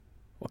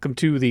Welcome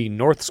to the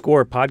North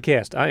Score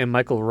podcast. I am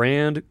Michael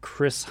Rand,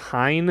 Chris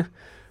Hine,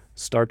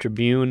 Star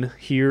Tribune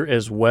here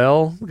as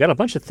well. We've got a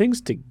bunch of things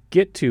to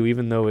get to,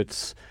 even though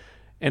it's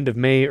end of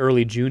May,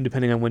 early June,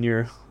 depending on when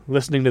you're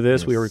listening to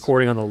this. Yes. We are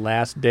recording on the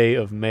last day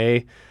of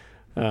May.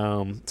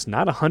 It's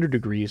not 100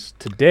 degrees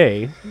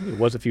today. It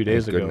was a few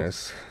days ago.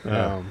 Goodness.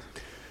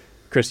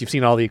 Chris, you've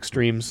seen all the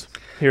extremes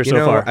here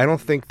so far. I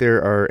don't think there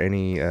are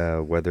any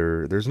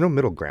weather. There's no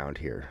middle ground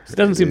here. It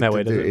doesn't seem that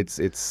way, does it?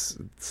 It's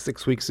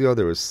 6 weeks ago.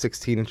 There was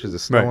 16 inches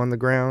of snow on the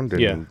ground,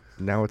 and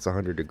now it's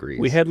 100 degrees.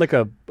 We had like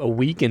a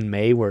week in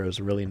May where it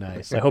was really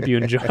nice. I hope you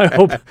enjoy.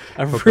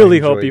 I really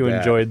hope you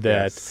enjoyed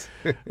that.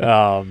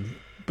 Yes.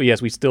 But yes,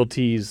 we still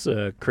tease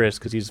Chris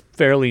because he's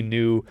fairly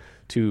new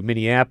to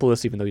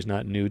Minneapolis, even though he's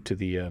not new to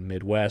the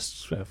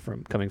Midwest,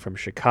 coming from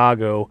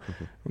Chicago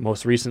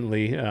most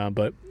recently.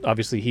 But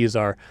obviously he is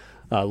our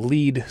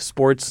lead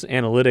sports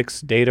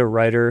analytics data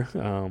writer,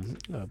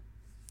 a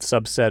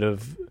subset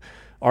of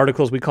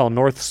articles we call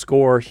North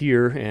Score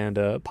here, and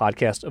a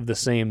podcast of the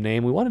same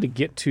name. We wanted to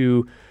get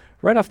to,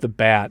 right off the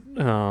bat,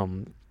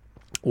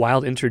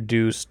 Wild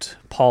introduced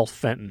Paul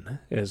Fenton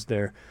as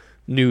their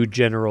new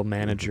general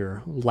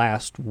manager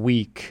last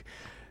week.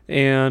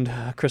 And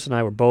Chris and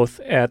I were both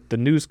at the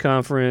news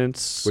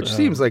conference. Which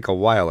seems like a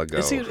while ago.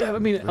 We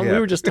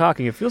were just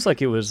talking. It feels like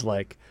it was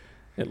like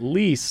at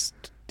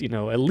least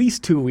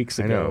 2 weeks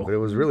ago. I know, but it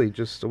was really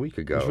just a week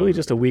ago. It was really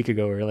just a week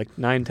ago, or like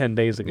 9-10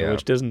 days ago,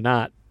 which does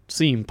not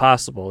seem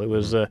possible. It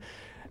was it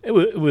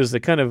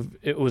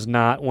was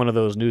not one of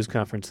those news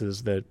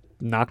conferences that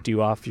knocked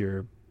you off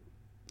your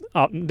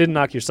didn't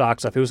knock your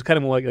socks off. It was kind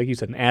of more like you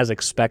said, an as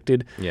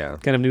expected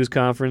kind of news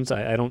conference.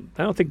 I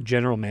don't think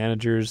general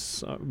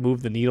managers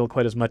move the needle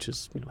quite as much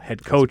as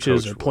head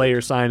coaches or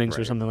player signings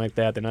or something like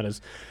that.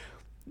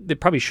 They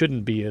probably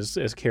shouldn't be as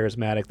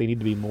charismatic. They need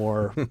to be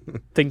more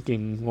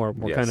thinking, more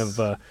kind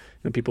of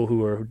people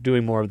who are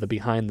doing more of the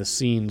behind the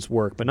scenes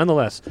work. But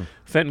nonetheless,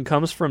 Fenton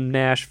comes from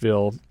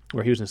Nashville,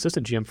 where he was an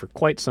assistant GM for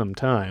quite some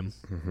time.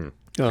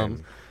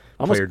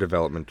 Player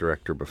development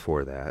director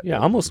before that. Yeah,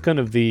 almost kind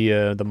of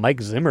the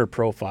Mike Zimmer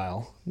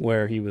profile,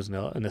 where he was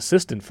an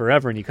assistant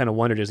forever, and you kind of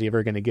wondered, is he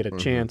ever going to get a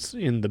chance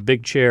in the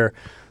big chair?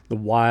 The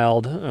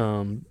Wild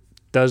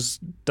does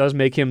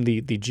make him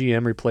the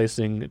GM,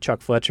 replacing Chuck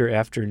Fletcher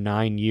after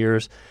 9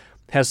 years.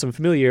 Has some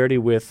familiarity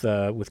with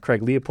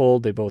Craig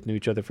Leopold. They both knew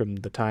each other from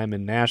the time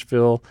in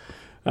Nashville.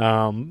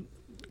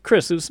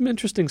 Chris, there was some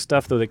interesting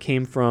stuff, though, that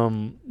came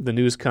from the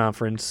news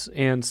conference,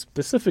 and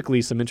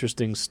specifically some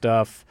interesting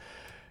stuff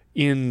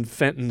in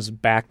Fenton's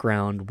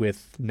background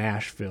with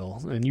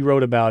Nashville, and you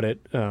wrote about it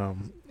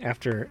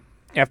after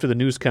the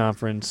news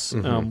conference.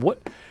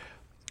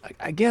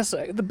 I guess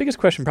the biggest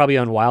question probably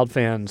on Wild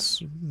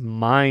fans'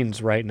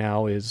 minds right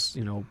now is,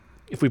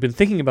 if we've been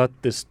thinking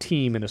about this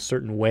team in a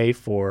certain way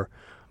for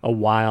a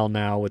while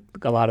now with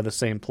a lot of the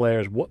same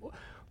players,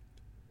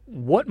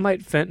 what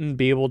might Fenton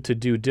be able to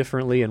do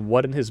differently, and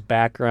what in his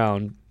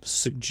background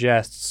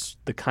suggests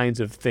the kinds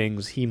of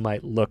things he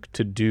might look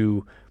to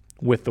do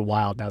with the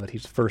Wild now that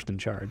he's first in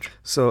charge?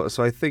 So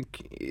I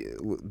think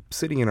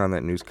sitting in on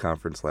that news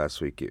conference last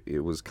week, it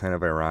was kind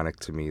of ironic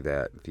to me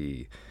that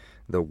the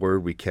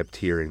word we kept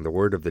hearing, the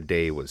word of the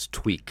day, was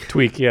tweak.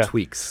 Tweak, yeah.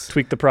 Tweaks.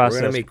 Tweak the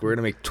process. We're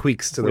gonna make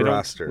tweaks to the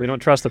roster. We don't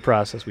trust the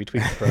process. We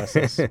tweak the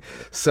process.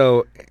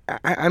 So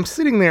I'm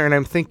sitting there and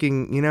I'm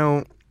thinking,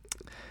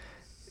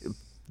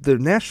 the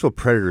Nashville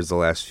Predators the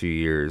last few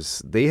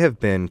years, they have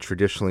been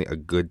traditionally a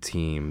good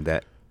team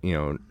that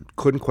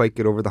couldn't quite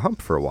get over the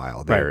hump for a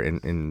while there,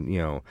 right.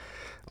 and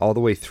all the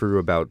way through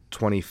about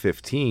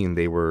 2015,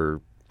 they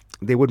would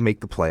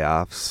make the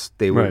playoffs.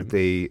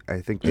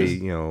 I think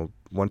they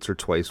once or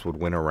twice would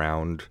win a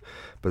round,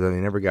 but then they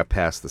never got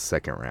past the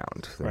second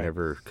round. They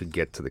never could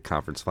get to the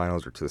conference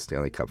finals or to the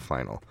Stanley Cup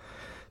final.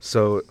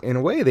 So in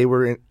a way, they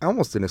were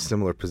almost in a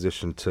similar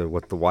position to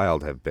what the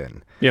Wild have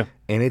been. Yeah,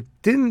 and it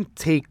didn't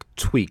take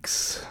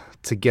tweaks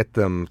to get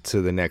them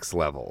to the next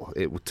level.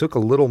 It took a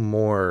little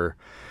more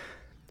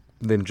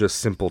than just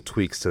simple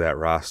tweaks to that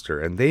roster.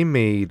 And they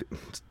made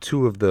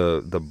two of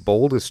the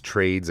boldest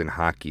trades in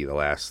hockey the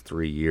last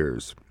 3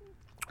 years.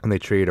 And they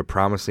traded a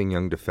promising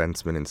young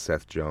defenseman in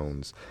Seth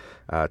Jones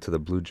to the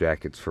Blue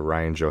Jackets for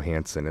Ryan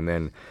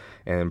Johansson.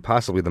 And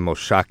possibly the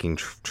most shocking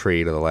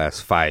trade of the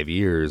last 5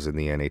 years in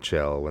the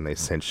NHL, when they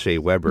sent Shea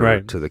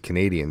Weber to the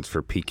Canadiens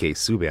for PK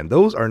Subban.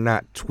 Those are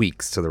not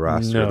tweaks to the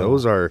roster. No.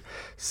 Those are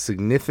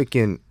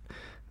significant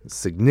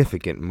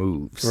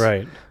moves.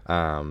 Right.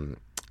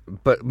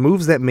 But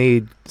moves that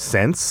made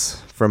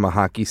sense from a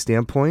hockey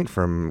standpoint,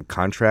 from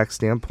contract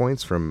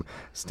standpoints, from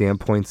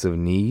standpoints of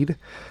need.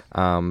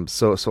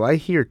 So I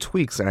hear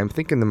tweaks, and I'm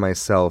thinking to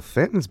myself,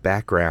 Fenton's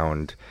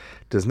background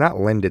does not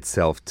lend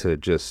itself to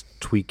just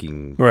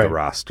tweaking the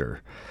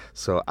roster.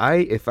 So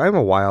if I'm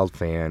a Wild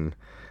fan,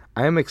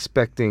 I'm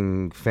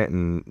expecting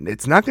Fenton.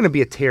 It's not going to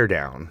be a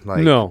teardown.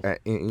 No.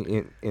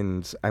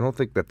 And I don't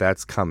think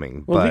that's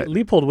coming. Well,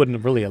 Leopold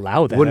wouldn't really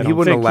allow that. He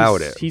wouldn't allow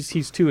it.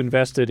 He's too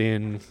invested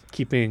in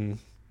keeping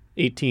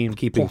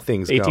keeping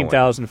things going.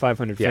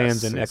 18,500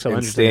 fans in XL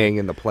and staying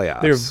in the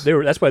playoffs.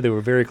 That's why they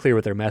were very clear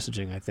with their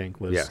messaging. I think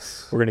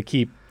was we're going to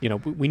keep.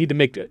 We need to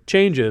make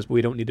changes, but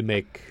we don't need to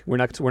make. We're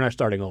not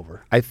starting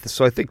over.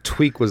 So I think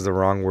tweak was the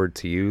wrong word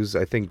to use.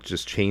 I think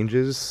just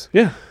changes.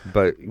 Yeah.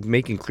 But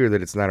making clear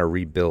that it's not a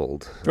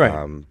rebuild.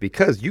 Right.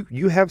 Because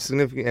you have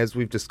significant, as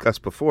we've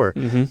discussed before,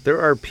 there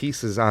are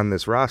pieces on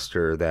this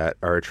roster that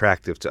are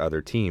attractive to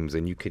other teams,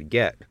 and you could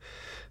get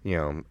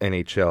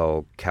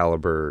NHL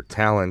caliber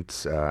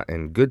talent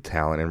and good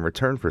talent in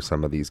return for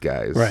some of these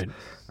guys. Right.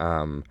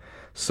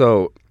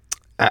 So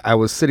I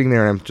was sitting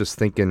there and I'm just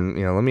thinking,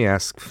 let me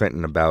ask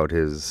Fenton about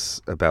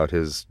his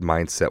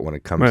mindset when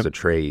it comes to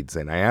trades.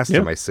 And I asked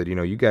him, I said,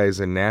 you guys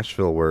in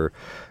Nashville were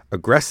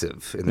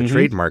aggressive in the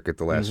trade market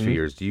the last few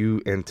years. Do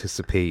you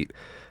anticipate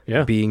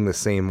being the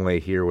same way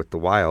here with the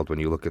Wild when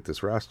you look at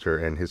this roster?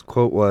 And his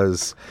quote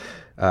was,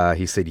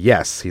 he said,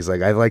 yes. He's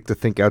like, I like to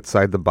think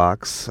outside the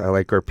box. I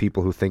like our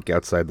people who think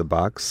outside the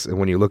box. And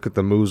when you look at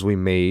the moves we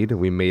made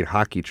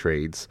hockey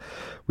trades.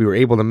 We were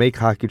able to make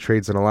hockey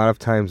trades, and a lot of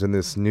times in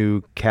this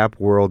new cap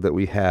world that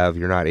we have,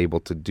 you're not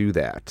able to do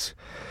that.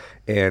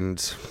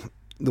 And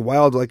the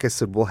Wild, like I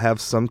said, will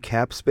have some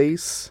cap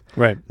space.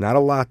 Right. Not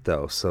a lot,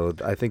 though. So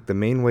I think the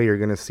main way you're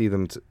going to see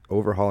them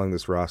overhauling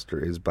this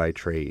roster is by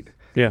trade.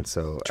 Yeah. And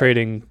so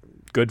trading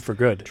good for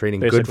good.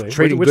 Trading basically.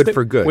 good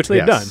for good. Which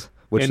they've done.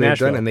 Which they've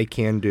done and they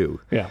can do.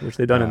 Yeah, which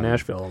they've done in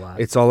Nashville a lot.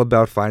 It's all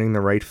about finding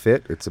the right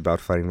fit. It's about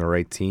finding the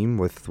right team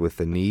with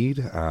the need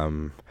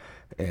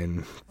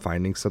and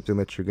finding something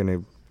that you're going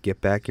to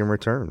get back in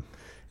return.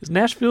 Is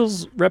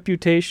Nashville's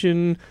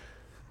reputation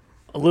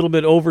a little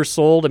bit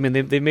oversold? I mean,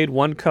 they made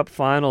one cup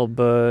final,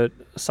 but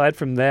aside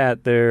from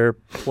that, their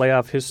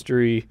playoff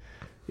history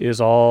is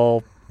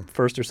all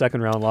first or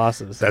second round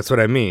losses. That's what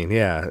I mean,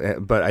 yeah.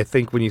 But I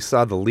think when you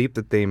saw the leap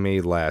that they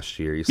made last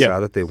year, you saw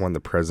that they won the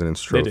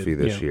President's Trophy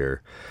this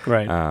year.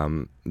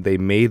 Right. They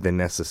made the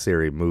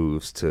necessary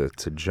moves to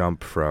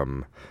jump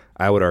from,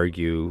 I would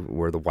argue,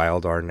 where the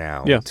Wild are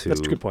now to that's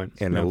a good point.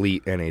 An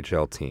elite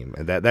NHL team.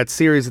 And that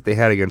series that they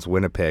had against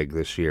Winnipeg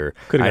this year,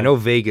 I know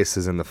Vegas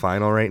is in the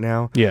final right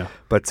now. Yeah.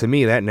 But to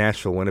me, that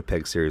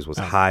Nashville-Winnipeg series was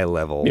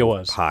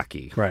high-level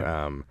hockey.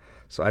 Right.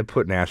 So I'd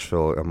put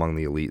Nashville among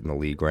the elite in the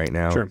league right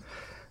now. Sure.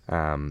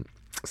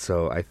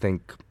 So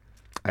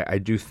I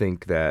do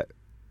think that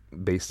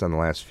based on the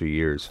last few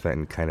years,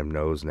 Fenton kind of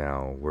knows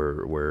now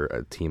where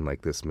a team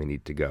like this may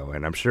need to go.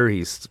 And I'm sure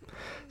he's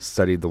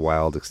studied the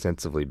Wild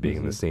extensively, being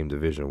in the same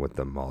division with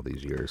them all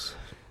these years.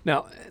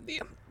 Now,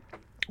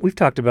 we've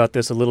talked about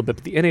this a little bit,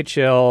 but the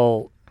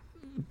NHL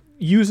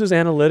uses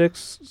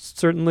analytics,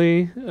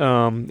 certainly,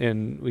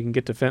 and we can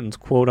get to Fenton's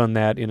quote on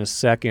that in a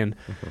second.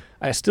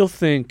 I still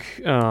think,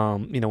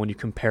 when you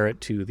compare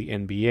it to the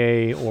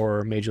NBA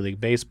or Major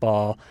League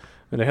Baseball,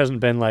 and there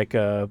hasn't been like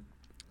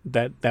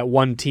that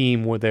one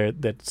team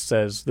that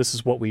says this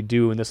is what we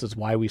do and this is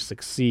why we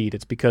succeed.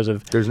 It's because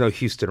of there's no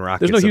Houston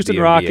Rockets. There's no Houston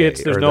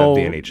Rockets. There's no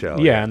the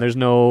NHL. Yeah, and there's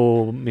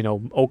no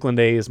Oakland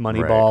A's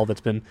Moneyball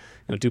that's been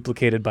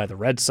duplicated by the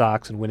Red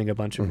Sox and winning a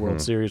bunch of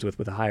World Series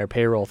with a higher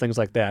payroll, things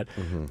like that.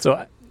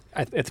 So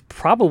it's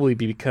probably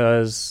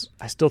because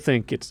I still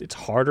think it's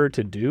harder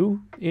to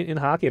do in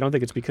hockey. I don't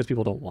think it's because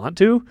people don't want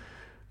to.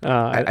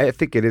 I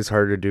think it is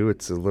harder to do.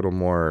 It's a little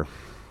more,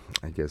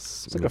 I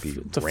guess,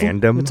 it's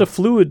random. It's a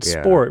fluid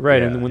sport,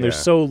 right? And when there's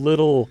so so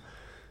little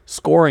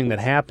scoring that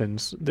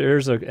happens,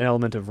 there's an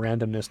element of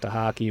randomness to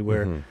hockey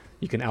where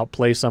you can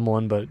outplay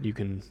someone, but you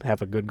can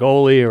have a good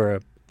goalie or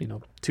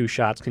two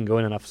shots can go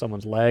in and off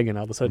someone's leg, and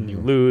all of a sudden you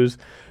lose.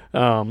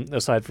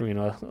 Aside from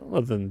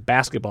other than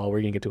basketball, where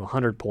you can get to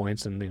 100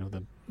 points,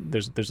 and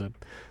there's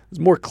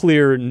more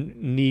clear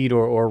need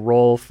or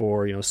role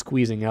for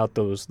squeezing out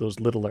those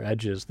littler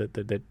edges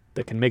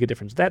that can make a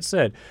difference. That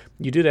said,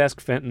 you did ask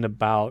Fenton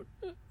about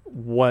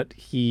what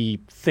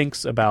he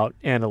thinks about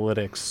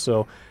analytics.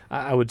 So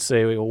I would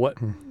say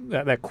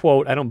that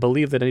quote, I don't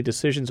believe that any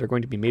decisions are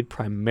going to be made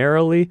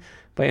primarily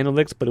by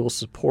analytics, but it will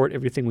support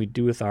everything we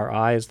do with our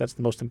eyes. That's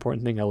the most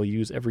important thing. I will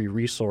use every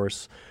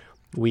resource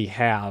we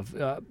have.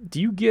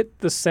 Do you get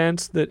the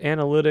sense that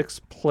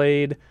analytics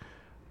played,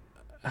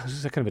 this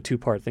is kind of a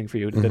two-part thing for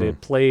you, that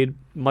it played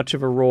much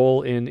of a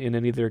role in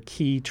any of their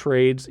key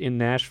trades in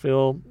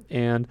Nashville?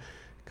 And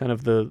kind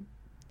of the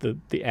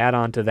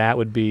add-on to that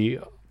would be,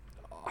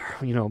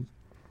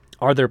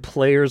 are there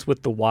players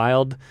with the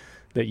Wild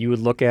that you would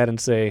look at and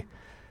say,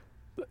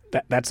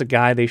 that's a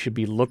guy they should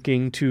be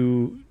looking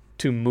to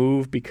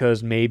move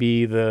because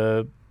maybe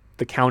the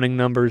counting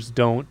numbers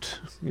don't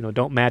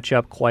match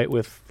up quite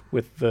with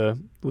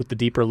the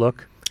deeper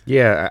look?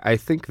 Yeah, I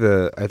think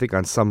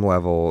on some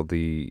level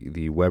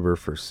the Weber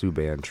for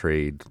Subban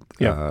trade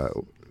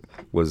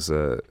was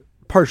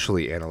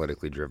partially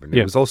analytically driven.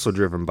 It was also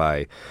driven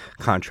by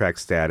contract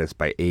status,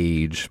 by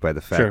age, by the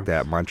fact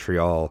that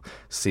Montreal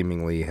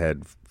seemingly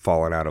had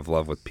fallen out of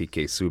love with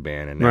PK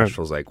Subban, and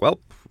Nashville's like, we'll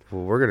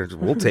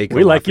take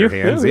him off your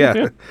hands.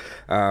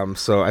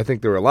 So I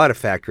think there were a lot of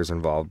factors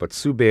involved, but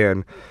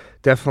Subban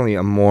definitely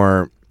a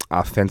more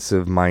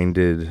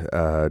offensive-minded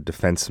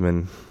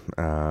defenseman.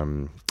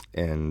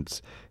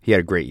 and he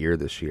had a great year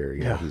this year.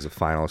 You know, he's a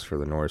finalist for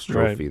the Norris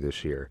Trophy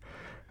this year.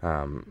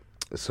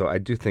 So I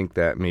do think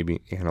that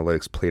maybe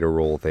analytics played a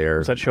role there.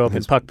 Does that show up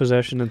in puck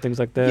possession and things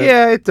like that?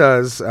 Yeah, it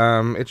does.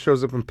 It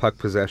shows up in puck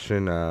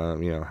possession.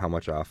 How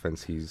much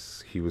offense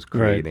he was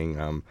creating.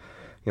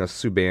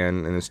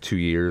 Subban in his 2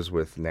 years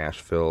with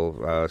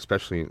Nashville,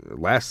 especially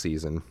last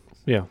season.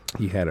 Yeah,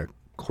 he had a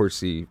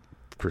Corsi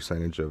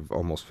percentage of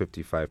almost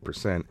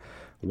 55%.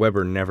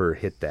 Weber never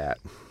hit that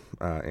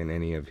in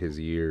any of his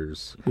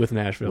years with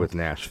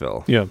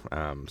Nashville. Yeah.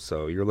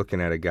 So you're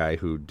looking at a guy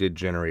who did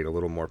generate a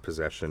little more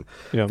possession.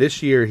 Yeah.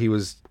 This year he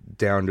was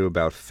down to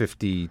about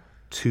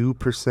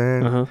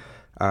 52%.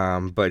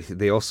 But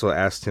they also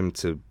asked him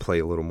to play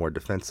a little more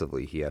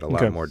defensively. He had a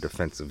lot more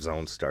defensive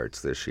zone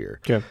starts this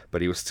year. Okay.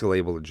 But he was still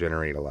able to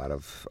generate a lot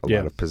of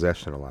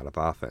possession, a lot of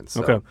offense.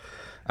 So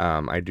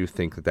I do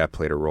think that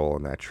played a role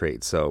in that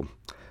trade. So,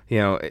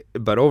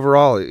 but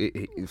overall,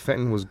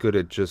 Fenton was good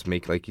at just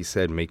like you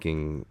said,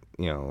 making,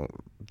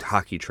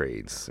 hockey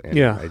trades and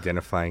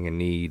identifying a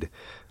need,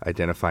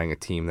 identifying a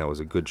team that was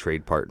a good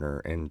trade partner,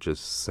 and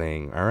just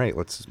saying, all right,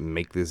 let's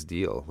make this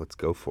deal. Let's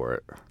go for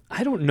it.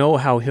 I don't know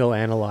how he'll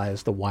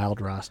analyze the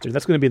Wild roster.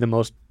 That's going to be the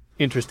most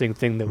interesting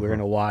thing that we're going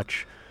to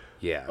watch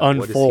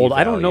unfold.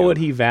 I don't know what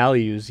he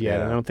values yet.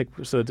 Yeah. I don't think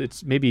so.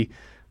 It's maybe,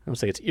 I don't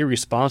say it's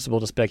irresponsible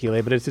to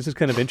speculate, but it's just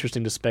kind of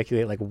interesting to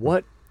speculate. Like,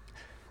 what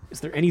is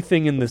there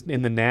anything in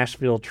the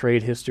Nashville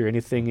trade history,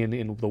 anything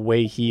in the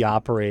way he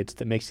operates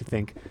that makes you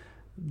think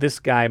this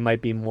guy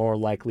might be more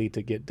likely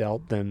to get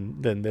dealt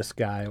than this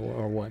guy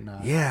or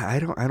whatnot? Yeah,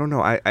 I don't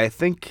know. I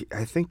think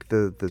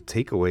the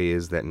takeaway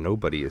is that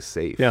nobody is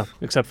safe. Yeah,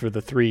 except for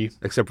the three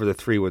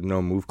with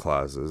no move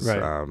clauses. Right.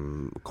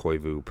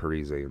 Koivu,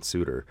 Parise, and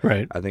Suter.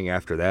 Right. I think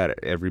after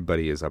that,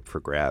 everybody is up for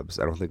grabs.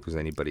 I don't think there's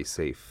anybody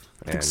safe.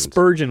 I think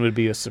Spurgeon would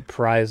be a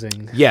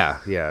surprising. Yeah.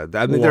 I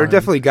mean, there are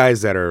definitely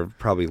guys that are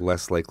probably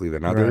less likely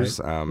than others.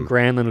 Right.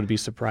 Granlund would be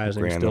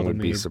surprising.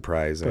 Be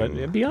surprising.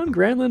 But beyond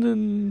Granlund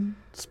and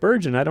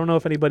Spurgeon, I don't know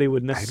if anybody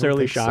would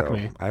necessarily shock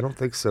me. I don't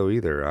think so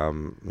either. I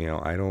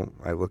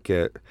look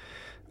at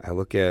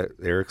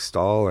Eric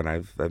Stahl, and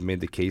I've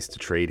made the case to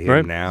trade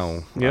him now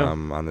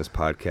on this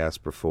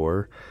podcast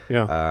before.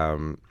 Yeah.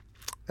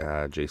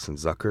 Jason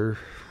Zucker.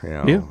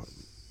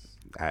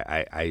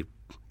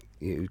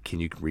 Can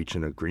you reach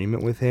an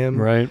agreement with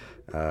him? Right.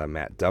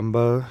 Matt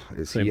Dumba,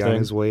 is he on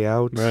his way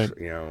out? Right.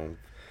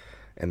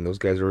 And those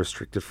guys are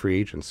restricted free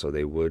agents, so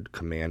they would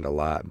command a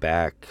lot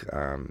back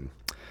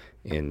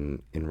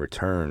in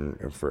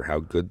return for how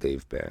good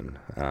they've been.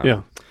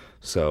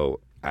 So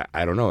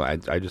I don't know.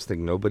 I just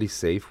think nobody's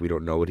safe. We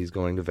don't know what he's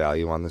going to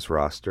value on this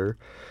roster,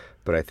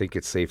 but I think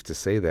it's safe to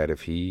say that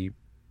if he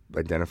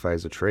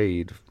identifies a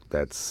trade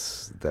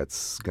that's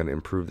going to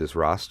improve this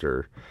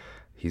roster,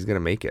 he's going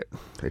to make it.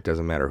 It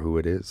doesn't matter who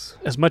it is.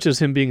 As much as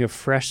him being a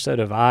fresh set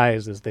of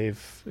eyes, that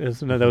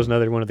was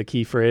another one of the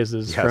key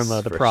phrases from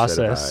the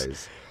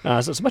process. So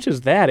as much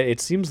as that, it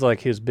seems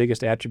like his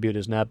biggest attribute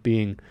is not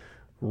being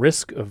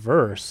risk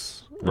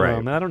averse. Right.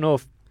 And I don't know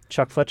if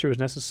Chuck Fletcher was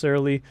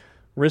necessarily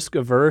risk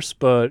averse,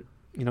 but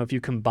if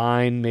you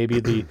combine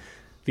maybe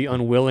the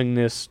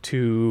unwillingness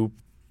to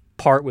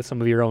part with some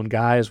of your own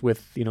guys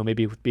with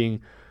maybe with being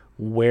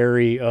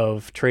wary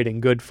of trading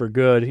good for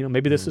good.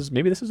 Maybe this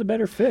is a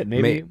better fit.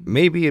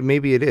 Maybe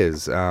it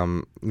is.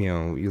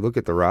 You look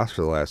at the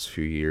roster the last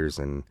few years,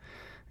 and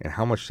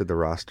how much did the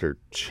roster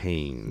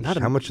change?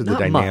 How much did the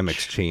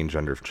dynamics change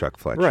under Chuck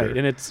Fletcher? Right,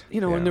 and it's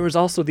and there was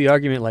also the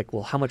argument like,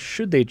 well, how much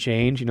should they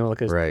change?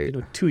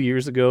 2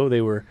 years ago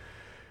they were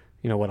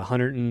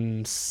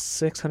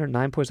 106,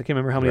 109 points. I can't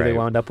remember how many they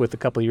wound up with a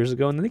couple of years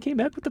ago, and then they came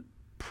back with a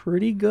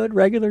pretty good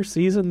regular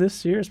season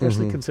this year,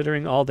 especially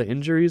considering all the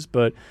injuries,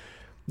 but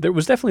there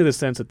was definitely the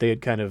sense that they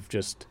had kind of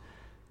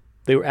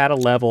they were at a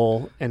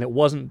level, and it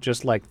wasn't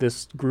just like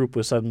this group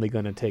was suddenly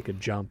going to take a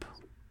jump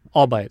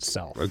all by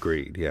itself.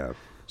 Agreed, yeah.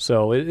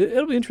 So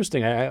it'll be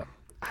interesting.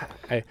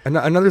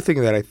 Another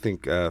thing that I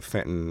think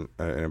Fenton,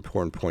 an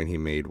important point he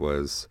made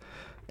was,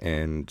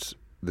 and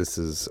this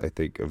is, I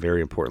think, a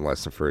very important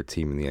lesson for a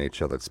team in the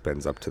NHL that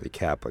spends up to the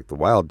cap like the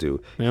Wild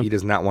do. Yeah. He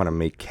does not want to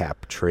make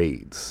cap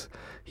trades.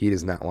 He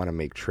does not want to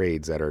make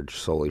trades that are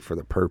solely for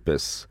the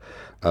purpose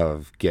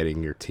of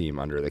getting your team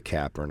under the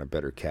cap or in a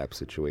better cap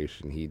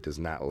situation. He does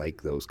not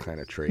like those kind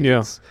of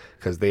trades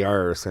because they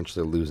are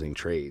essentially losing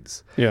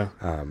trades. Yeah.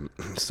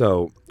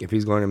 So if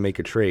he's going to make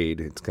a trade,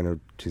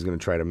 he's going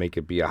to try to make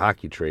it be a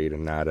hockey trade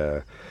and not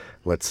a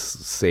let's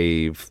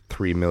save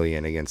 $3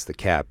 million against the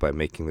cap by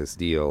making this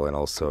deal and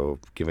also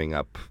giving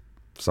up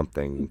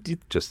something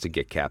just to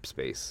get cap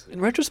space. In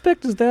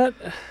retrospect, is that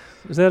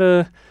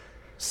a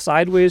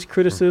sideways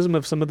criticism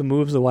of some of the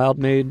moves the Wild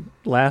made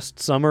last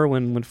summer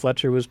when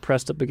Fletcher was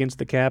pressed up against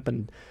the cap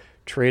and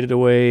traded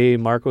away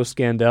Marco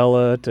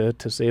Scandella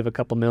to save a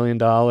couple $1 million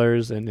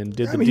and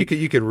did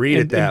you could read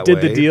it that way.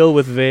 Did the deal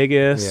with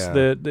Vegas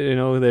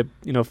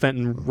that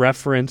Fenton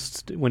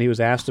referenced when he was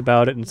asked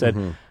about it and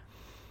said,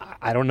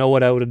 I don't know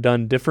what I would have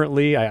done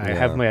differently. I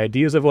have my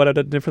ideas of what I'd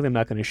done differently. I'm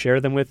not going to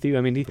share them with you.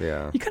 I mean, you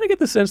kind of get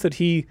the sense that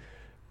he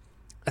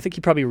I think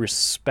he probably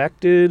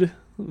respected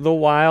the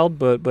Wild,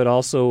 but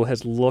also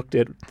has looked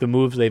at the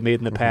moves they've made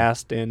in the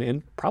past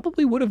and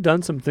probably would have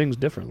done some things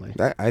differently.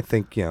 I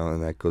think,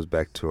 and that goes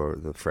back to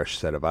the fresh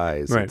set of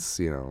eyes. Right. It's,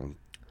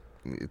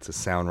 it's a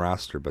sound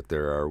roster, but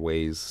there are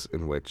ways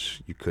in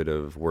which you could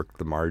have worked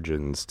the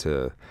margins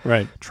to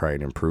try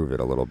and improve it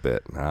a little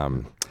bit.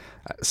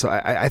 So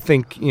I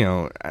think,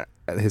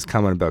 his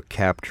comment about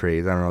cap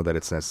trades, I don't know that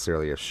it's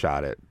necessarily a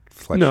shot at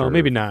Fletcher. No,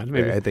 maybe not.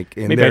 Maybe I think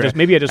maybe I just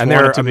want it to be. And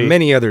there are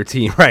many other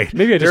teams, right?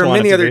 Maybe I just there are want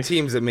many it to other be.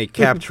 teams that make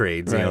cap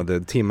trades. Right. The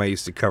team I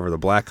used to cover, the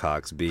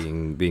Blackhawks,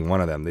 being one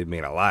of them. They've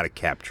made a lot of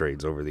cap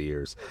trades over the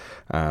years.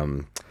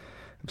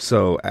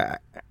 So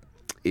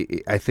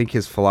I think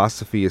his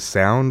philosophy is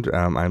sound.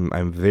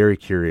 I'm very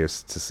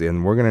curious to see,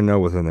 and we're going to know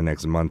within the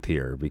next month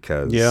here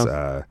because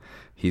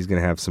he's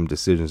going to have some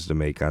decisions to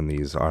make on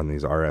these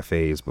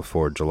RFAs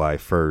before July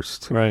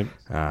 1st. Right.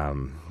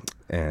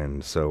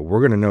 And so we're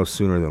going to know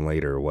sooner than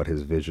later what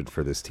his vision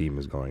for this team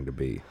is going to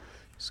be.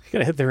 He's got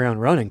to hit the ground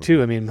running,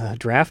 too. I mean, the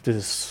draft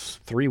is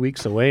 3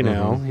 weeks away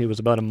now. He was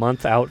about a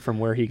month out from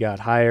where he got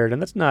hired,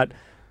 and that's not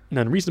an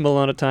unreasonable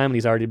amount of time. And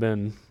he's already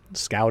been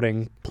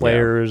scouting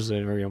players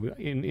or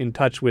in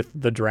touch with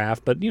the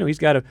draft. But, he's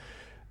got to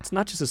 – it's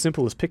not just as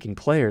simple as picking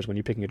players when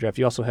you're picking a draft.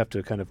 You also have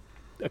to kind of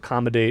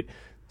accommodate –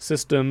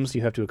 systems.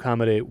 You have to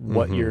accommodate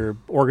what your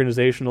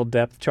organizational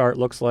depth chart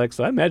looks like.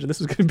 So I imagine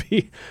this is going to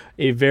be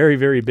a very,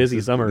 very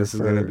busy summer this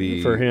is going to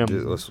be, for him.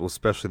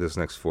 Especially this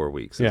next 4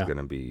 weeks is going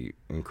to be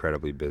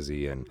incredibly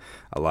busy, and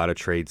a lot of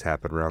trades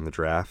happen around the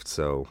draft.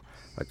 So,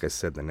 like I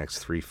said, the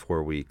next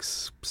 3-4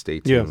 weeks, stay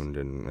tuned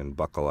and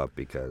buckle up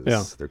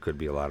because there could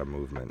be a lot of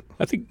movement.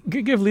 I think,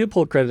 give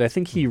Leopold credit, I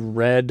think he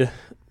read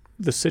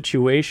the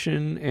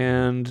situation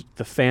and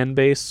the fan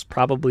base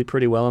probably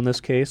pretty well in this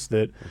case,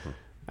 that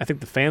I think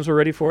the fans were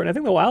ready for it, and I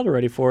think the Wild were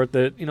ready for it.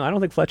 That I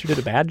don't think Fletcher did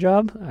a bad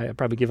job. I'd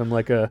probably give him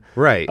like a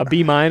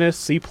B-,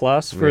 C+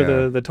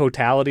 for the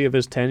totality of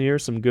his tenure.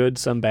 Some good,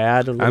 some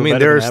bad. I mean,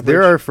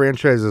 there are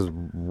franchises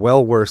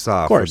well worse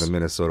off than the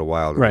Minnesota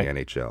Wild in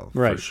the NHL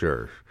for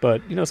sure.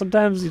 But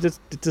sometimes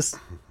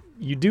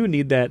you do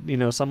need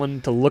that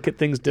someone to look at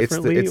things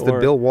differently. It's the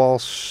Bill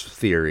Walsh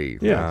theory.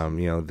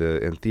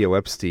 And Theo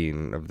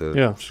Epstein of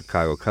the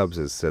Chicago Cubs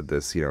has said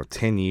this.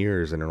 10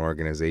 years in an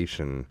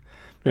organization.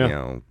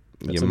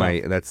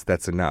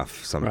 That's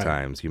enough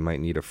sometimes. Right. You might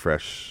need a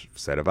fresh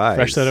set of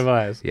eyes.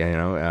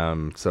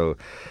 So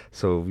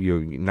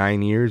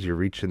 9 years, you're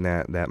reaching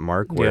that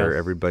mark where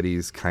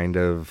everybody's kind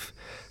of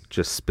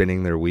just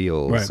spinning their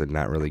wheels and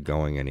not really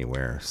going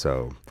anywhere.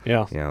 So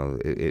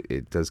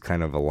it does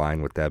kind of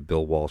align with that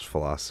Bill Walsh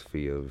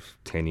philosophy of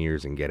 10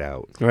 years and get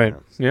out. Right.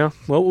 Yeah.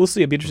 Well, we'll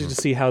see. It'd be interesting to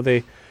see how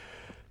the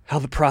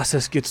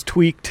process gets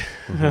tweaked,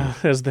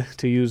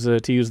 to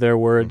use their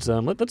words.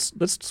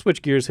 Let's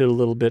switch gears here a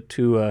little bit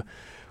to a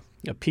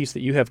piece that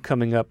you have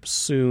coming up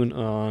soon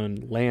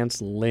on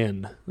Lance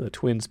Lynn, the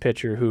Twins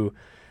pitcher, who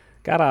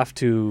got off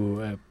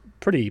to a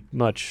pretty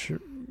much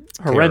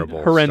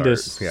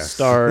horrendous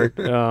start.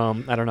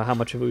 I don't know how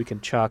much of it we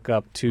can chalk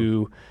up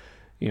to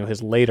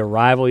his late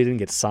arrival. He didn't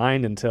get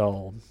signed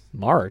until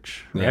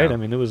March, right? I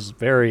mean, it was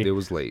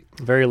late.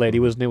 Very late. He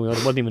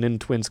wasn't even in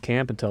Twins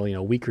camp until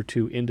a week or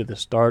two into the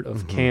start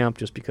of camp,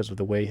 just because of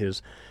the way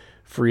his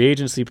free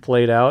agency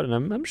played out. And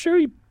I'm sure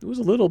he was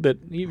a little bit.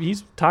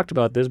 He's talked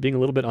about this, being a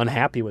little bit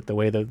unhappy with the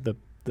way the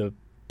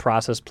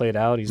process played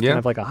out. He's kind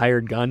of like a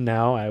hired gun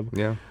now.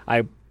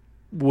 I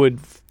would.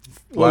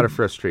 A lot of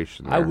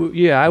frustration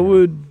there. I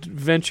would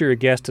venture a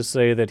guess to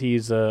say that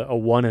he's a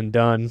one and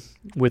done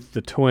with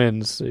the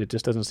Twins. It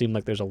just doesn't seem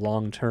like there's a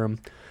long-term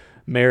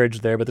marriage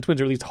there, but the Twins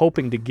are at least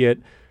hoping to get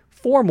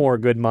 4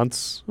 good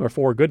months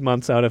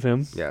out of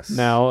him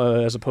now,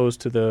 as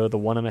opposed to the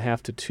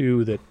 1.5 to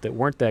 2 that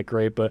weren't that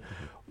great. But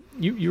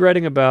you're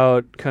writing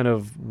about kind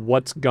of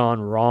what's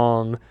gone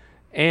wrong,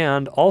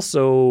 and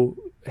also,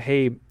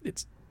 hey,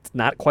 it's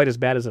not quite as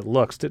bad as it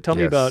looks. Tell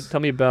me about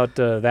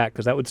that,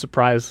 because that would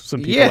surprise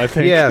some people, I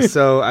think. Yeah,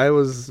 so I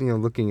was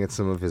looking at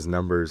some of his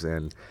numbers,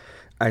 and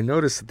I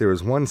noticed that there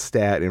was one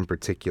stat in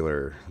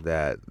particular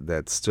that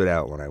stood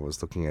out when I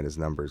was looking at his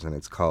numbers, and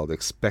it's called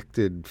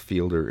expected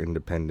fielder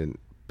independent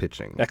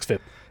pitching. XFIP.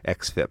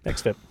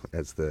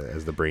 As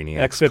the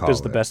brainiacs XFIP call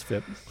is the it. best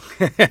FIP.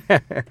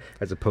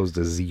 As opposed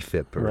to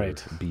ZFIP or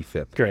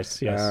BFIP.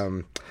 Correct, yes.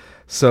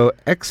 So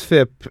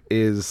XFIP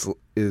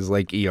is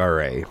like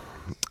ERA,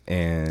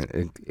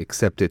 and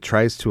except it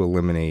tries to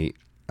eliminate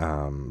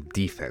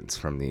defense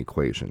from the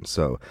equation.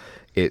 So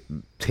it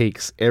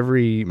takes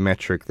every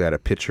metric that a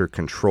pitcher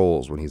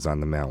controls when he's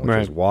on the mound, which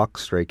is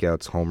walks,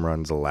 strikeouts, home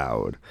runs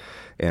allowed,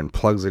 and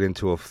plugs it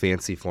into a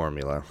fancy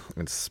formula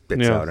and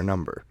spits out a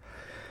number.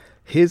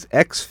 His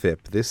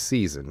xFIP this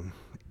season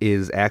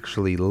is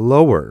actually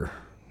lower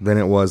than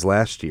it was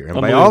last year. And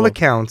by all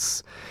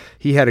accounts,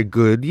 he had a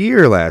good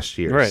year last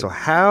year. Right. So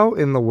how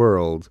in the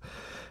world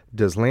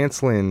does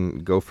Lance Lynn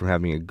go from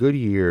having a good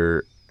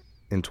year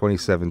in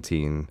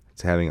 2017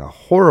 to having a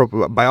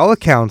horrible, by all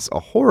accounts, a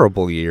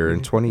horrible year in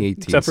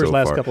 2018 except for his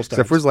last couple starts.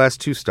 Except for his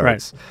last 2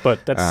 starts. Right.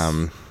 But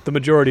that's the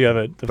majority of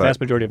it. The vast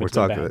majority of it's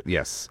been bad.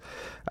 Yes.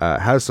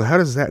 How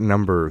does that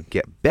number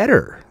get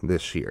better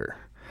this year?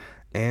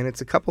 And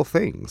it's a couple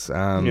things.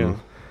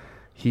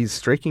 He's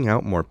striking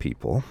out more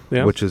people,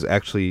 which is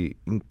actually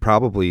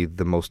probably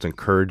the most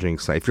encouraging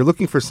sign. If you're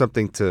looking for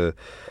something to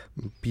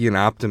be an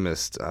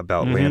optimist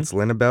about Lance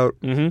Lynn about,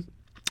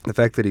 the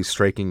fact that he's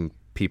striking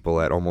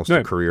people at almost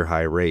a career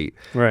high rate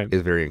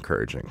is very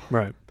encouraging.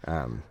 Right.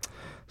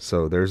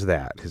 So there's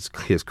that. His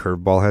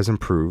curveball has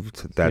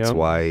improved. That's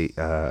why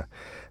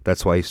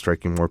he's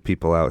striking more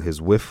people out.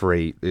 His whiff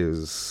rate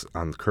is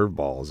on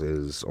curveballs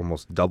is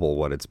almost double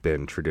what it's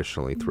been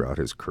traditionally throughout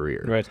his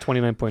career. Right, it's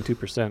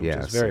 29.2%, which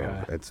is very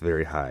high. It's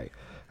very high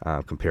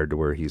compared to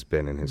where he's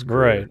been in his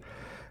career.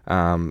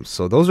 Right.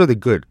 So those are the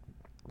good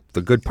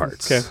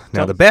parts. Okay.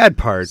 Now the bad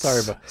parts.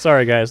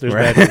 Sorry guys, there's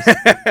bad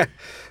news.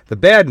 The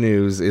bad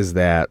news is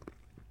that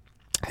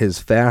his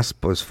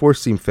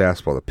four-seam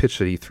fastball, the pitch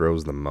that he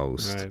throws the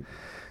most,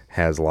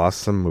 has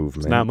lost some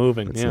movement. It's not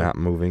moving. It's not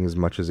moving as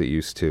much as it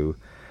used to.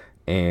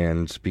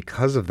 And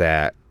because of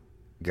that,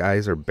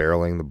 guys are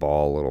barreling the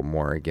ball a little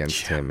more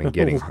against him and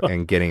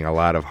getting a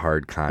lot of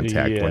hard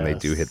contact when they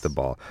do hit the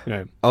ball.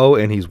 Right. Oh,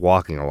 and he's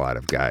walking a lot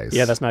of guys.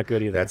 Yeah, that's not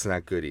good either. That's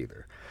not good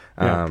either.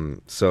 Yeah.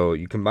 So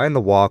you combine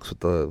the walks with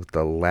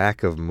the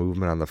lack of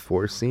movement on the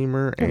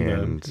four-seamer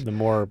and the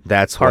more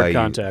that's hard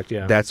contact,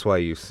 That's why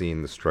you've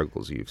seen the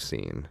struggles you've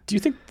seen. Do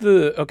you think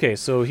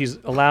so he's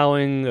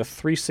allowing a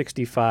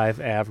 365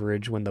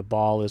 average when the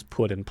ball is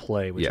put in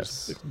play, which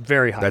is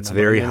very high. That's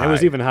very high. It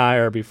was even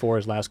higher before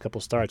his last couple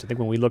starts. I think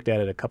when we looked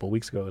at it a couple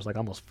weeks ago, it was like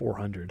almost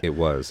 400. It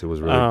was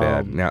really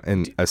bad. Now,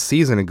 a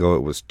season ago,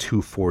 it was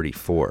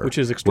 244, which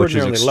is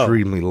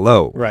extremely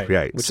low.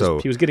 Right.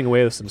 He was getting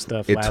away with some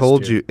stuff.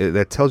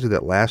 That tells you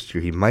that last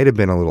year he might have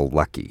been a little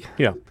lucky.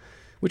 Yeah,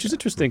 which is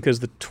interesting because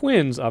the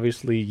Twins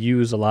obviously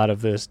use a lot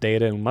of this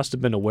data and must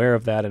have been aware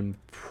of that and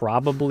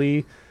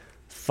probably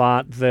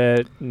thought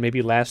that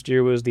maybe last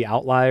year was the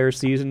outlier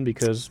season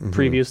because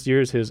previous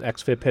years his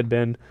xFIP had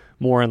been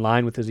more in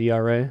line with his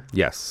ERA.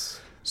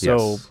 Yes.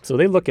 So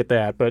they look at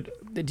that. But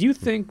do you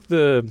think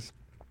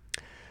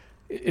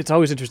it's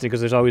always interesting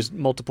because there's always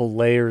multiple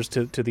layers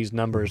to these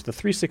numbers. The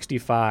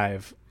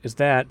 365,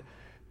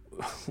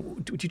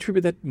 would you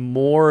attribute that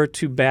more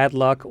to bad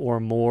luck or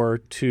more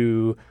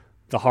to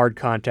the hard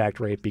contact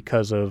rate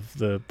because of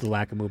the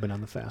lack of movement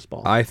on the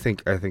fastball? I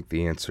think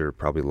the answer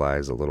probably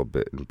lies a little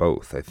bit in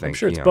both. I think I'm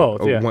sure it's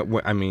both. Yeah.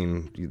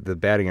 The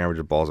batting average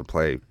of balls in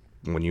play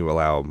when you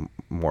allow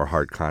more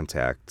hard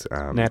contact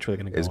naturally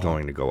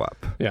going to go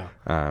up. Yeah.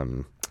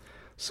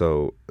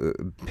 So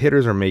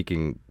hitters are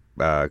making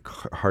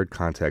hard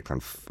contact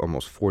on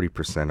almost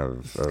 40%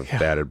 of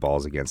batted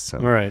balls against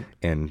him. Right.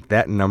 And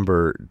that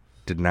number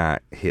did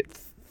not hit.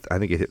 I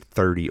think it hit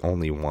 30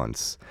 only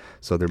once.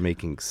 So they're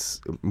making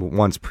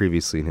once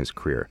previously in his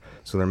career.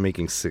 So they're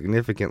making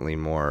significantly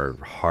more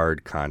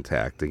hard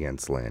contact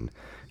against Lynn.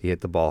 He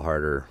hit the ball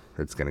harder.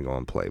 It's going to go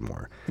and play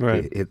more.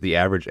 Right. The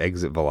average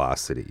exit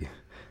velocity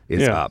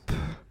is up.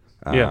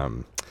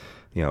 From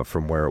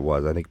where it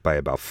was. I think by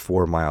about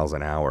 4 miles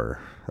an hour,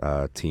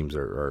 teams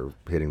are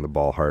hitting the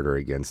ball harder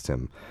against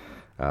him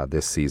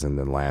this season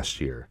than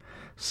last year.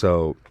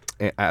 So.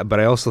 But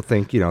I also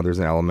think, there's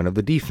an element of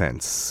the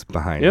defense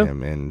behind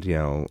him. And,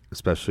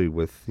 especially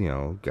with,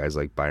 guys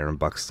like Byron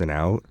Buxton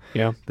out,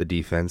 the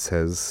defense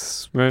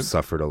has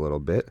suffered a little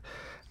bit.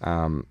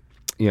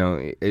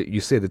 You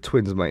say the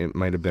Twins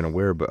might have been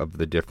aware of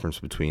the difference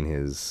between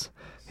his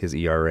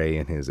ERA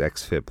and his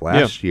xFIP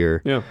last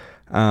year. Yeah.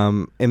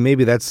 And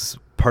maybe that's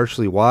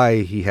partially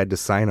why he had to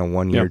sign a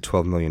 1-year,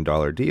 $12 million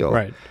deal.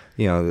 Right.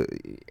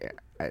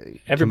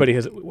 Everybody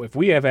has. If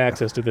we have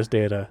access to this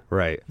data,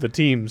 the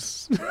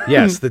teams.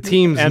 Yes, the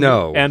teams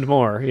know and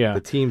more. Yeah,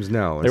 the teams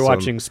know. They're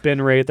watching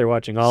spin rate. They're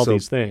watching all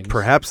these things.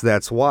 Perhaps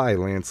that's why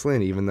Lance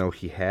Lynn, even though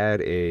he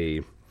had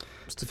a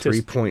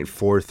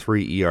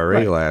 3.43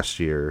 ERA last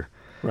year,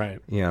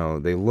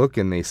 they look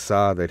and they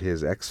saw that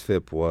his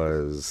xFIP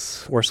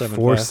was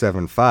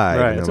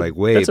 4.75, and they're like,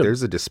 "Wait,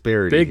 there's a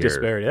disparity. Big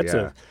disparity. That's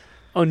a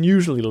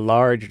unusually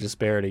large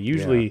disparity.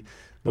 Usually."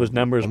 Those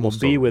numbers will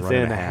be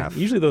within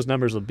usually those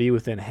numbers will be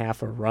within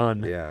half a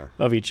run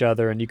of each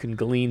other, and you can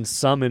glean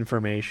some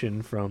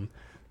information from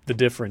the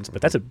difference.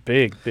 But that's a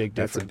big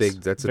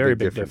difference. That's a very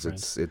big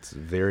difference. It's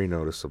very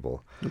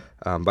noticeable.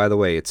 By the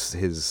way, it's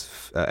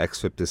his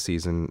xFIP this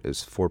season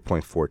is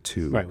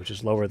 4.42, right, which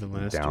is lower than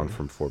last year, down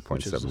from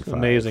 4.75.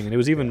 Amazing, and it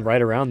was even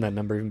right around that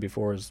number even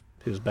before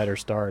his better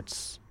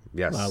starts.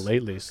 Yes,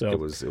 lately. So it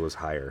was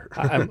higher.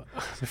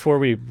 Before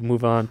we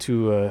move on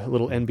to a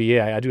little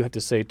NBA, I do have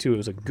to say too, it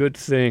was a good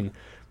thing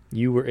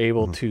you were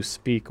able to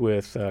speak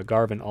with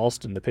Garvin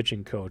Alston, the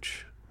pitching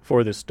coach,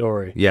 for this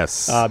story.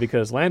 Yes,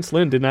 because Lance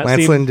Lynn did not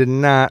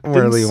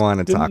really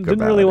want to talk about.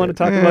 Didn't really want to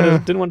talk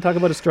about didn't want to talk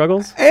about his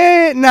struggles.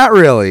 Not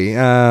really.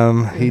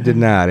 He did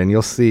not, and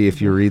you'll see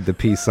if you read the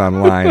piece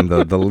online.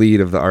 The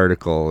lead of the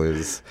article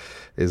is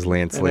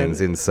Lance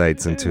Lynn's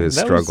insights into his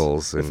that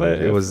struggles,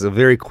 it was a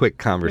very quick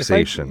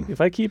conversation.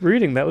 If I keep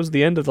reading, that was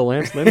the end of the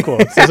Lance Lynn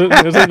quotes. Is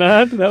it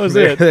not? That was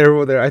it.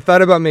 I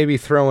thought about maybe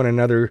throwing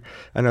another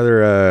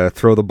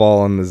throw the ball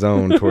on the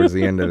zone towards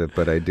the end of it,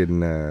 but I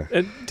didn't.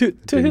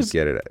 Didn't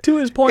get it. To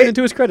his point and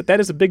to his credit, that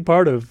is a big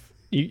part of.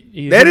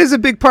 That is a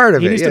big part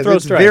of it. He needs to throw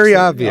strikes. Very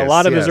obvious. A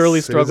lot of his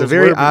early struggles were a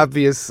very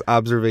obvious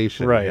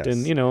observation. Right, yes.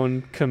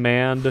 and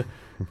command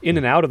in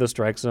and out of the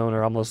strike zone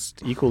are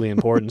almost equally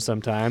important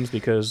sometimes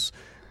because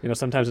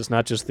sometimes it's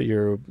not just that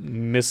you're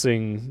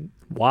missing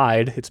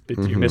wide;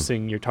 you're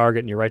missing your target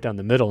and you're right down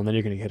the middle, and then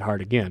you're going to hit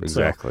hard again.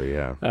 Exactly.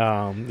 So,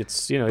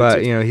 yeah.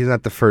 But he's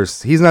not the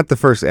first. He's not the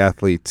first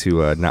athlete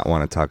to not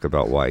want to talk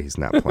about why he's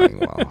not playing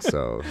well.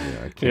 So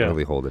I can't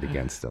really hold it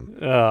against him.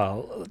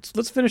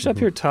 Let's finish up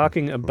here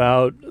talking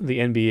about the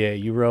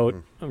NBA. You wrote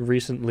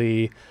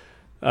recently.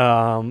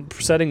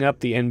 Setting up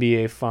the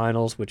NBA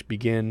Finals, which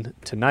begin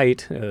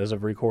tonight as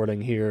of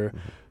recording here,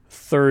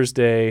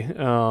 Thursday.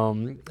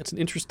 It's an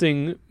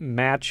interesting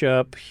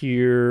matchup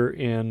here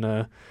in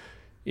the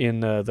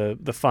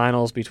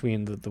finals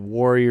between the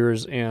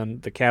Warriors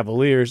and the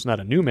Cavaliers. Not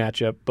a new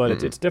matchup,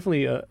 but it's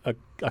definitely a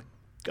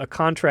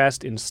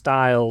contrast in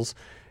styles,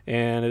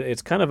 and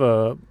it's kind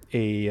of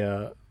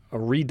a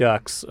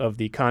redux of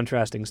the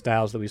contrasting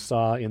styles that we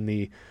saw in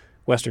the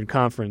Western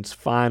Conference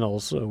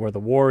Finals, where the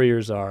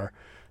Warriors are,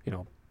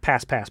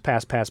 pass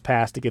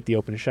to get the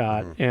open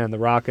shot, and the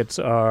Rockets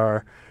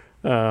are,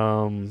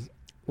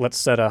 let's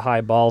set a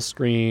high ball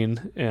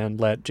screen and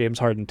let James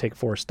Harden take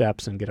 4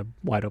 steps and get a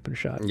wide open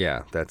shot.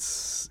 Yeah,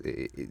 that's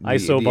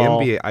ISO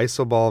ball. NBA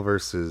ISO ball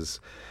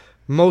versus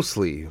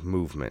mostly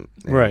movement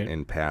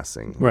and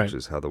passing, which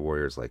is how the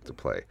Warriors like to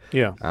play.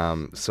 Yeah.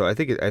 So I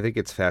think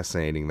it's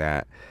fascinating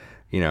that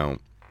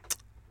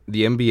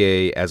the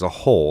NBA as a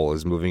whole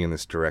is moving in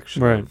this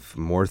direction of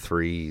more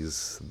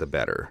threes, the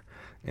better.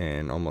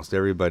 And almost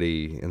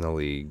everybody in the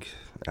league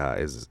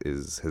has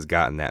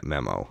gotten that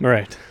memo.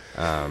 Right.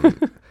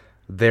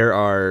 There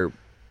are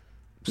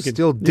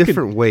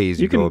different ways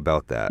you go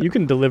about that. You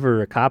can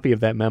deliver a copy of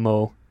that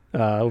memo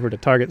over to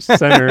Target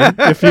Center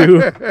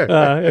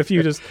if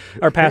you just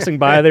are passing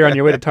by there on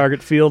your way to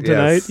Target Field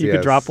tonight. You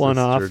could drop one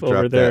off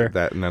over there.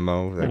 That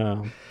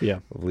memo,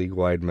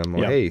 league-wide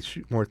memo. Yeah. Hey,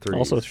 shoot more threes.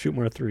 Also, shoot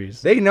more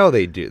threes. They know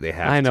they do. They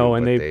have to. I know,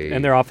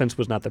 and their offense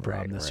was not the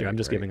problem this year. I'm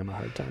just giving them a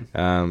hard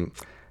time.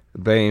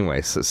 But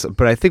anyway,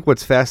 but I think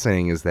what's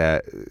fascinating is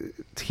that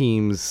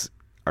teams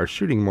are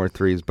shooting more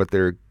threes, but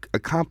they're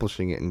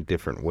accomplishing it in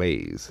different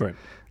ways. Right.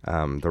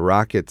 The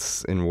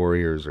Rockets and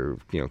Warriors are,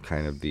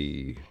 kind of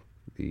the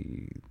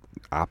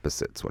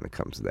opposites when it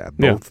comes to that.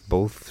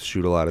 Both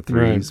shoot a lot of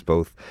threes.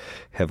 Both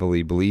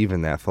heavily believe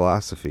in that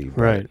philosophy.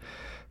 But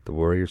the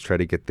Warriors try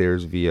to get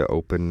theirs via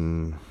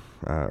open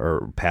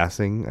or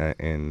passing,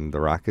 and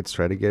the Rockets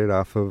try to get it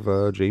off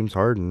of James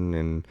Harden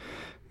and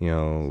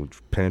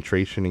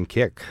penetration and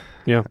kick.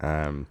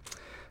 Yeah.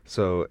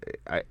 So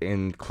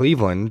in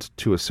Cleveland,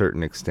 to a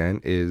certain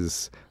extent,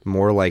 is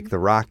more like the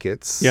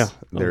Rockets. Yeah.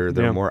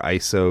 They're more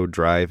ISO,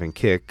 drive, and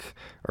kick,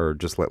 or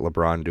just let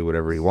LeBron do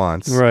whatever he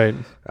wants. Right.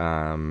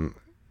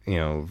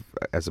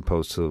 As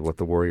opposed to what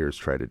the Warriors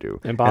try to do.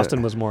 And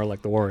Boston was more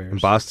like the Warriors.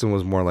 Boston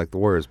was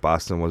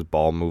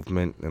ball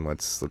movement, and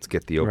let's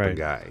get the open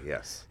guy.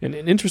 Yes. And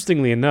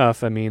interestingly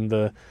enough, I mean,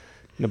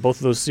 both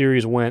of those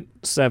series went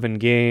 7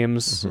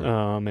 games,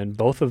 and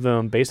both of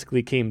them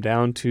basically came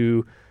down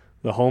to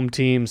the home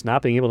teams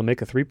not being able to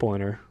make a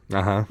three-pointer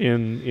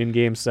in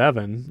Game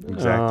 7.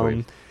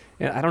 Exactly.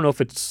 And I don't know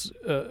if it's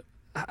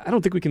I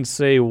don't think we can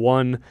say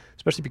one,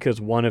 especially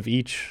because one of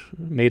each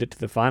made it to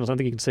the finals. I don't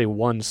think you can say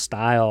one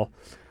style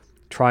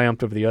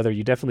triumphed over the other.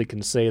 You definitely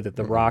can say that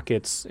the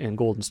Rockets and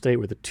Golden State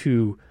were the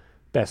 2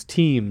 best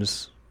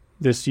teams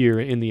this year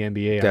in the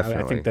NBA.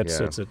 Definitely, I think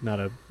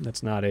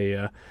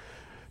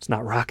it's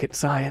not rocket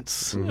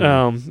science.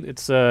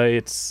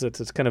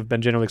 It's kind of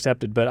been generally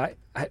accepted, but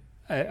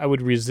I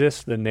would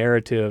resist the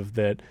narrative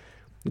that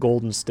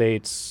Golden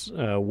State's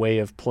way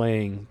of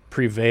playing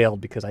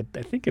prevailed, because I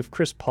think if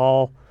Chris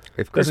Paul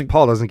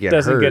doesn't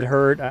get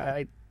hurt,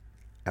 I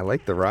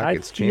like the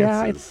Rockets'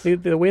 chances. Yeah,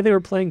 the way they were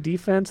playing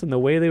defense and the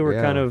way they were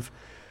kind of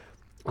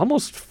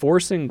almost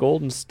forcing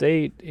Golden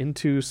State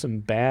into some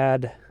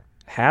bad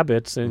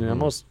habits and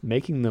almost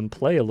making them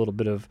play a little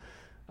bit of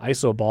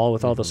ISO ball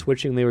with all the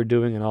switching they were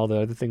doing and all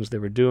the other things they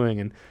were doing.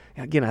 And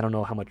again, I don't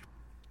know how much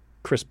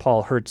Chris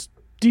Paul hurts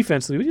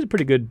defensively, but he's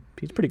pretty good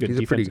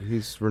defense.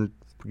 He's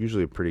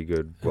usually a pretty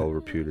good,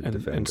 well-reputed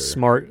defender. And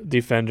smart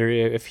defender.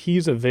 If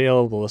he's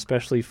available,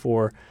 especially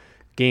for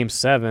Game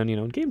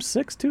 7, Game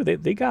 6 too,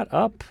 they got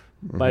up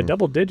by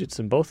double digits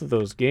in both of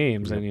those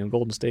games, and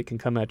Golden State can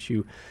come at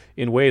you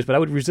in ways. But I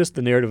would resist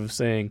the narrative of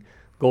saying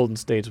Golden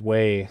State's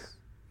way.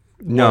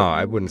 No,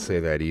 I wouldn't say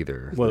that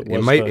either.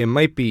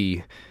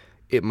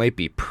 It might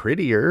be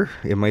prettier.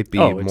 It might be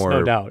more,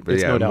 no doubt.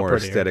 More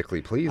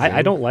aesthetically pleasing.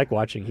 I don't like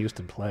watching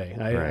Houston play.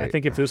 I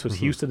think if this was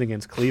Houston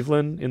against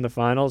Cleveland in the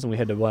finals and we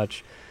had to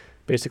watch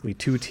basically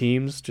 2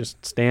 teams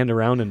just stand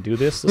around and do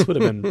this would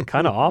have been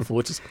kind of awful,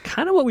 which is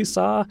kind of what we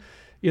saw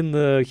in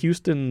the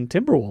Houston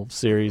Timberwolves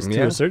series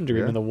to a certain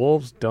degree. I mean, the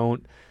Wolves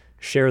don't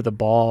share the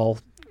ball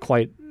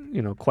quite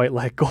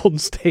like Golden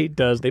State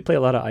does. They play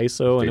a lot of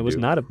ISO, and it was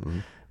not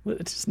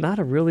it's just not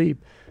a really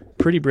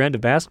pretty brand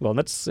of basketball. And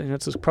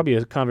that's probably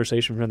a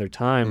conversation for another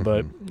time.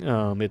 But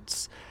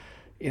it's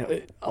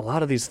a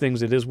lot of these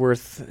things. It is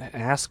worth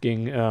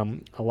asking.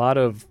 A lot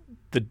of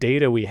the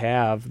data we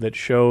have that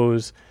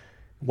shows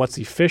what's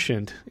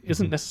efficient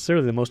isn't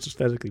necessarily the most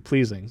aesthetically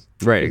pleasing.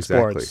 Right, in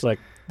exactly. Sports. Like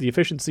the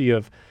efficiency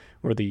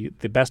or the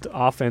best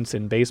offense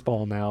in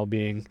baseball now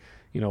being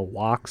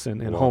walks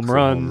and home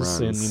runs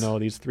and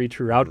these 3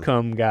 true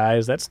outcome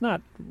guys. That's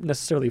not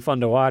necessarily fun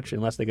to watch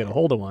unless they get a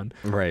hold of one.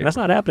 Right. And that's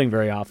not happening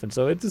very often.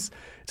 So it's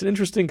an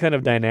interesting kind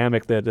of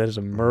dynamic that has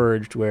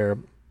emerged where,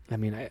 I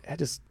mean, I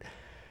just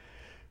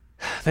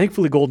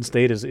thankfully Golden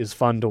State is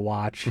fun to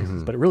watch,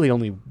 but it really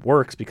only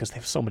works because they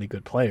have so many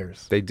good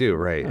players. They do,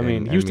 right. I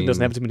mean, Houston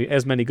doesn't have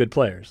as many good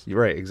players.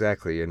 Right,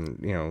 exactly. And,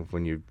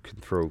 when you can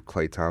throw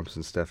Klay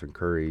Thompson, Stephen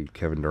Curry,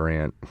 Kevin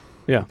Durant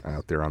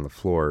out there on the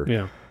floor,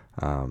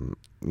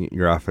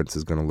 your offense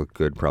is going to look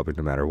good probably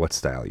no matter what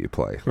style you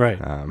play. Right.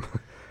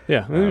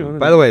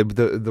 By the way,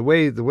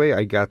 the way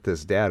I got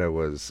this data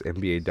was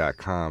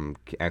NBA.com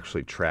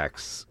actually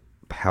tracks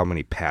how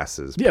many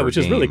passes per which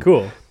game is really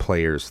cool.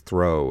 Players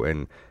throw,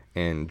 and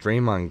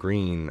Draymond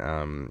Green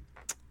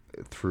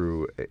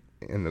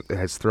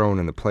has thrown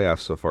in the playoffs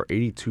so far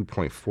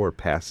 82.4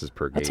 passes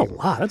per game. That's a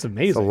lot. That's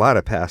amazing. That's a lot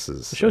of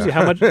passes. It shows you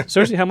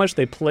how much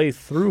they play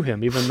through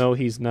him, even though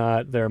he's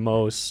not their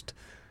most,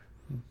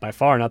 by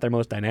far not their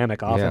most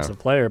dynamic offensive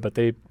player, but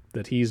they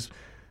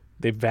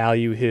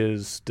value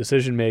his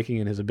decision making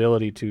and his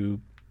ability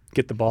to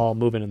get the ball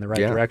moving in the right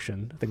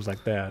direction, things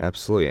like that.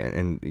 Absolutely.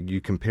 And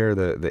you compare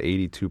the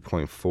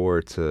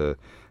 82.4 to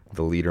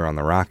the leader on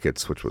the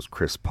Rockets, which was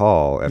Chris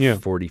Paul, at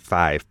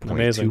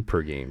 45.2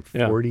 per game.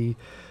 40,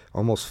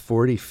 almost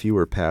 40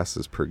 fewer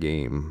passes per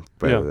game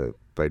from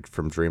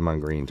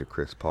Draymond Green to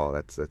Chris Paul.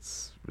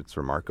 It's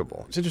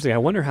remarkable. It's interesting. I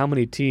wonder how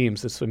many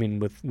teams,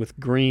 with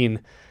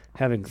Green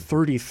having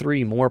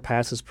 33 more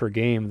passes per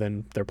game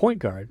than their point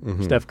guard,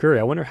 Steph Curry,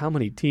 I wonder how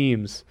many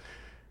teams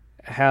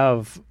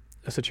have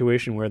a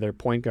situation where their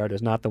point guard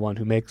is not the one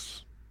who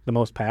makes the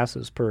most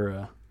passes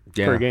per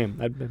game.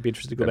 I'd be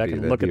interested to go back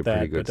and look at that.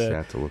 That'd be a pretty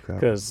good stat to look up.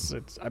 Because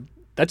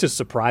that just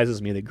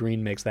surprises me that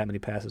Green makes that many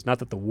passes. Not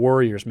that the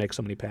Warriors make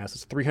so many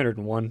passes,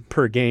 301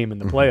 per game in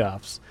the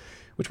playoffs,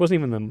 which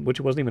wasn't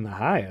even the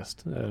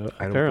highest. I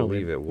apparently. don't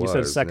believe it was.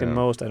 You said second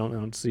most. I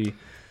don't see.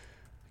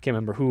 I can't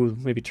remember who.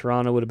 Maybe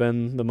Toronto would have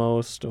been the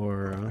most,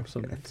 or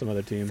some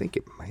other team. I think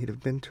it might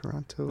have been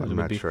Toronto. I'm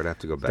not sure. I'd have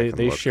to go back and look.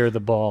 They share the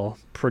ball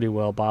pretty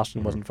well.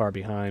 Boston wasn't far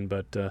behind,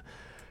 but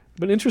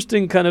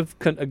interesting kind of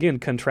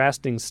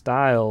contrasting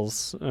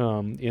styles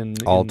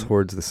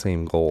towards the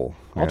same goal.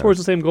 All towards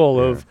the same goal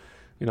of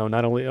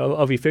not only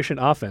of efficient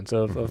offense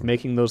of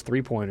making those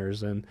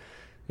 3-pointers, and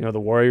the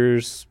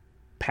Warriors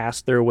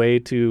passed their way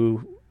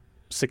to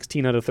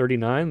 16 out of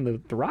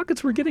 39. The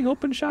Rockets were getting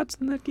open shots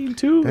in that game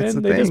too,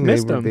 and they just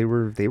missed them. They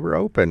were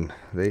open.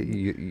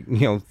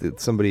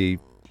 Somebody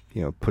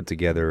put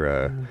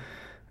together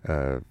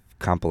a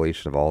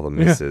compilation of all the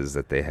misses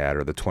that they had,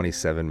 or the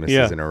 27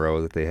 misses in a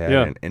row that they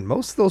had, and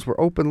most of those were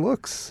open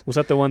looks. Was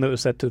that the one that was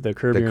set to the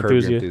Curb Your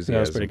Enthusiasm? That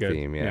was pretty good.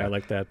 Theme, I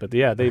like that. But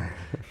they I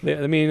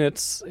mean,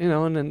 it's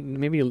and then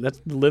maybe let's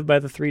live by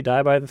the 3,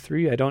 die by the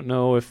 3. I don't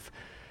know if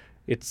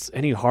it's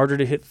any harder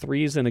to hit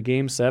threes in a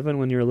Game 7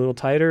 when you're a little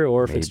tighter,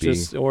 or if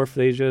if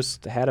they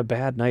just had a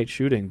bad night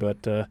shooting.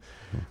 But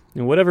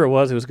whatever it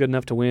was good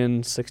enough to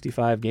win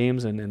 65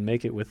 games and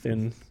make it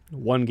within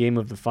one game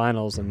of the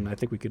finals. And I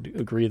think we could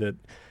agree that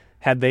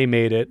had they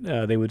made it,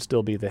 they would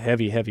still be the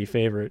heavy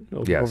favorite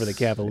over the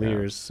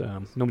Cavaliers.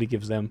 Nobody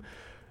gives them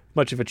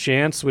much of a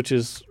chance, which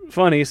is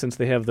funny since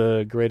they have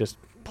the greatest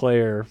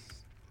player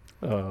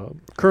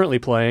currently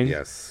playing.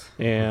 Yes.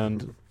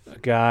 And a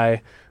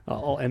guy,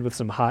 I'll end with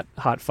some hot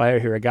fire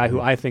here, a guy who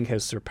I think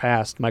has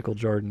surpassed Michael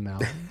Jordan now.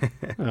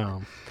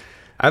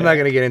 I'm not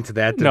going to get into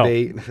that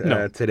debate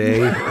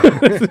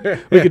today.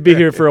 We could be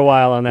here for a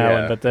while on that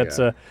one, but that's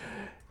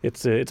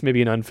it's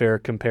maybe an unfair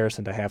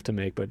comparison to have to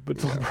make, but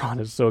LeBron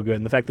is so good.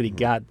 And the fact that he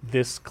got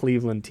this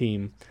Cleveland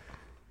team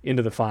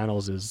into the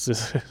finals is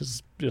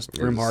just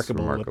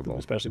remarkable,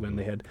 especially when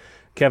they had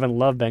Kevin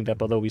Love banged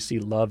up, although we see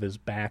Love is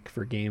back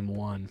for Game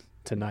 1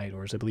 tonight,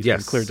 or is at least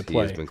been cleared to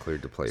play. He has been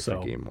cleared to play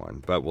for Game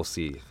 1, but we'll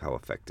see how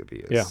effective he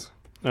is.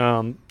 Yeah.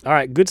 All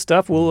right, good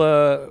stuff. We'll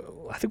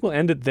I think we'll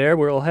end it there.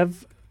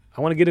 I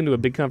want to get into a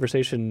big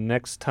conversation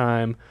next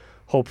time,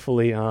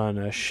 hopefully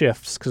on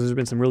shifts, because there's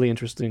been some really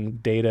interesting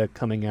data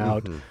coming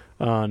out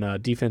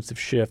on defensive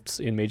shifts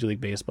in Major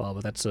League Baseball,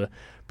 but that's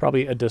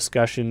probably a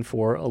discussion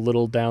for a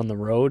little down the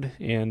road.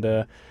 And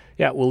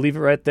we'll leave it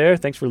right there.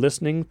 Thanks for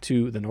listening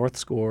to the North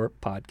Score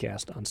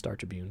podcast on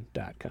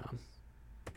StarTribune.com.